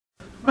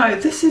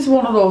Right, this is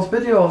one of those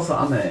videos that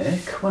I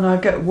make when I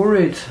get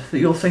worried that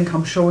you'll think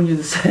I'm showing you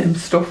the same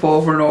stuff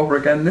over and over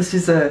again. This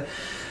is a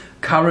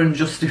Karen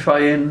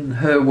justifying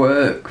her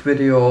work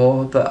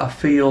video that I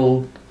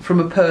feel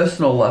from a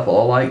personal level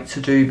I like to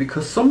do,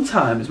 because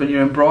sometimes when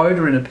you're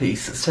embroidering a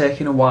piece that's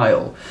taking a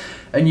while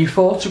and you're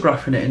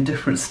photographing it in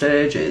different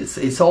stages,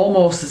 it's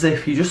almost as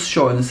if you're just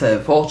showing the same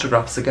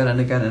photographs again and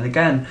again and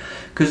again,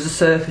 because the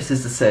surface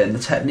is the same, the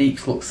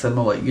techniques look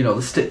similar, you know,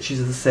 the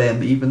stitches are the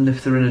same even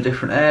if they're in a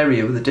different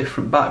area with a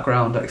different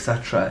background,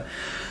 etc.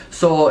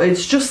 So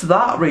it's just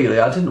that really.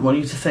 I didn't want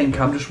you to think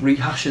I'm just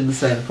rehashing the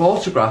same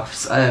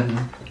photographs.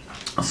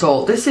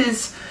 So this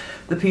is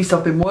the piece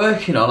I've been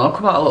working on. I'll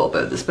come out a little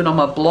bit. It's been on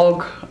my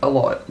blog a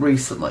lot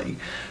recently.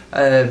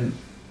 I've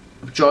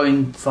got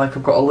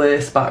a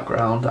lace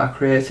background I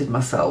created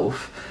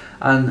myself,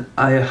 and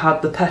I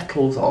had the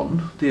petals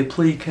on, the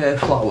applique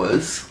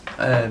flowers.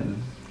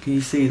 Can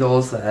you see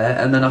those there?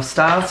 And then I've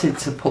started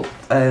to put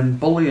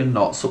bullion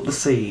knots up the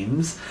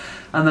seams,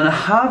 and then I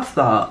had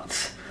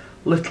that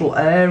little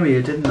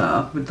area, didn't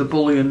I, with the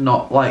bullion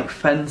knot like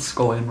fence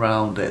going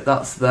round it.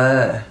 That's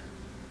there.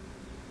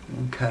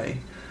 Okay,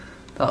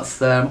 that's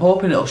there. I'm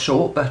hoping it'll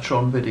show up better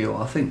on video.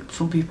 I think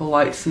some people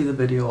like to see the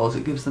videos,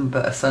 it gives them a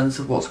better sense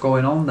of what's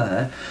going on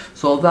there.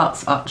 So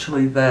that's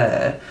actually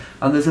there,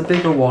 and there's a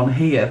bigger one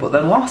here. But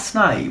then last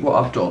night what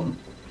I've done,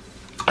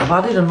 I've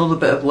added another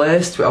bit of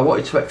lace to it. I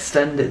wanted to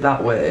extend it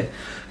that way,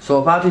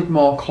 so I've added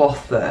more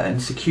cloth there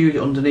and secured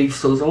it underneath.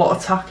 So there's a lot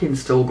of tacking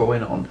still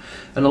going on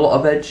and a lot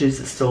of edges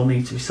that still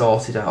need to be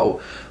sorted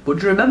out. But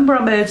do you remember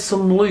I made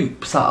some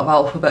loops out of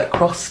alphabet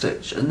cross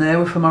stitch, and they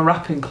were for my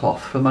wrapping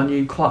cloth for my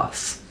new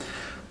class?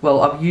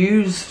 Well, I've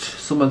used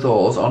some of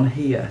those on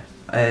here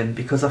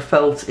because I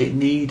felt it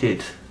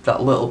needed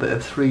that little bit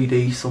of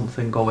 3D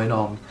something going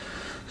on.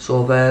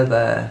 So they're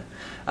there.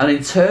 And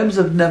in terms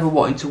of never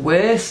wanting to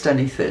waste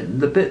anything,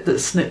 the bit that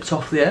snipped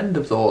off the end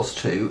of those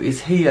two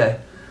is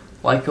here,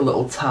 like a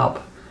little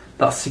tab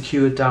that's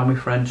secured down with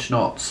French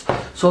knots.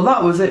 So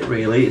that was it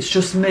really. It's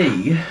just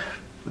me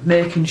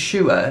making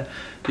sure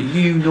that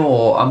you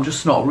know I'm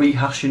just not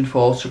rehashing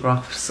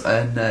photographs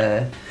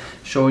and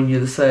showing you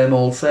the same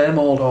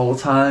old all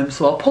the time.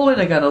 So I'll pull in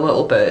again a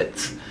little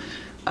bit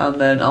and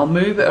then I'll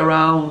move it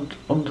around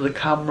under the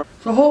camera.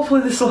 So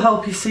hopefully this will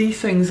help you see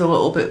things a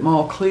little bit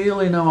more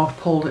clearly now I've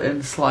pulled it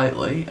in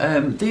slightly.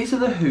 These are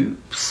the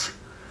hoops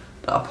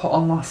that I put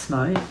on last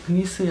night. Can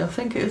you see? I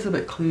think it is a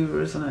bit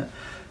clearer, isn't it?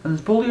 And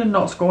there's bullion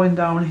knots going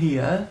down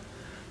here.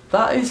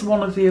 That is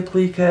one of the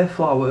applique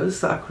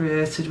flowers that I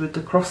created with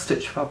the cross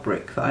stitch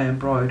fabric that I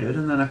embroidered,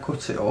 and then I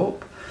cut it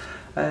up.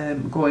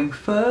 Going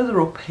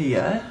further up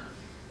here,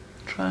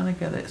 trying to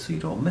get it so you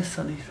don't miss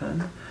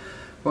anything.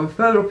 Going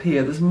further up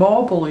here, there's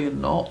more bullion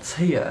knots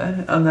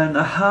here, and then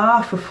a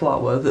half a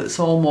flower that's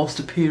almost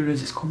appearing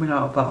as it's coming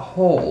out of that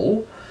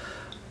hole.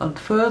 And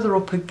further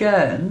up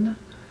again,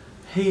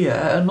 here,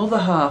 another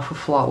half a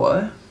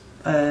flower.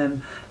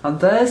 And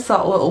there's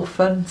that little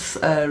fence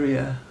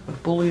area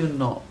of bullion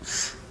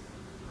knots.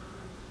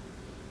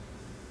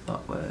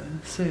 That way,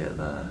 see it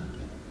there?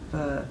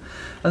 There.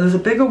 And there's a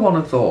bigger one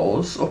of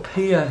those up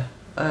here.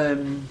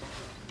 There.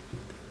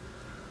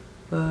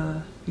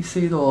 You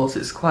see those?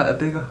 It's quite a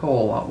bigger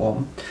hole, that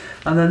one.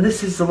 And then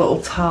this is the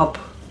little tab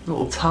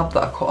that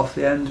I cut off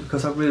the end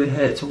because I really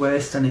hate to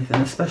waste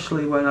anything,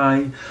 especially when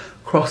I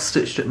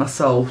cross-stitched it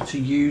myself to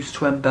use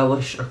to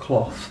embellish a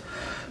cloth.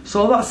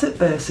 So that's it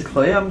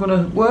basically. I'm going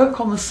to work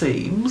on the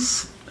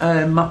seams.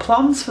 My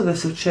plans for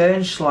this have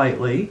changed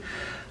slightly.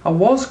 I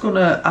was going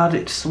to add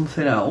it to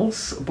something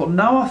else, but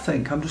now I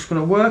think I'm just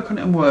going to work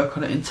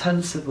on it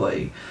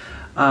intensively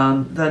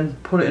and then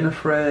put it in a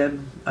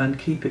frame and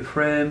keep it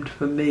framed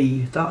for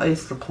me. That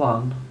is the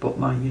plan, but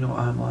you know what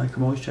I'm like,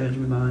 I'm always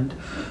changing my mind.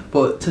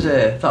 But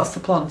today, that's the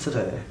plan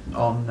today.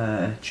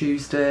 On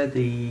Tuesday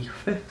the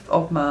 5th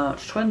of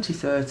March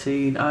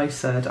 2013, I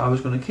said I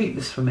was going to keep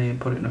this for me and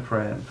put it in a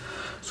frame.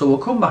 So we'll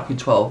come back in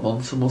 12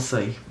 months and we'll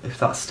see if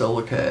that's still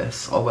the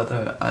case or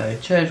whether I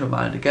change my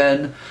mind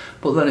again,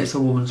 but then it's a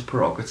woman's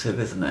prerogative,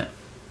 isn't it?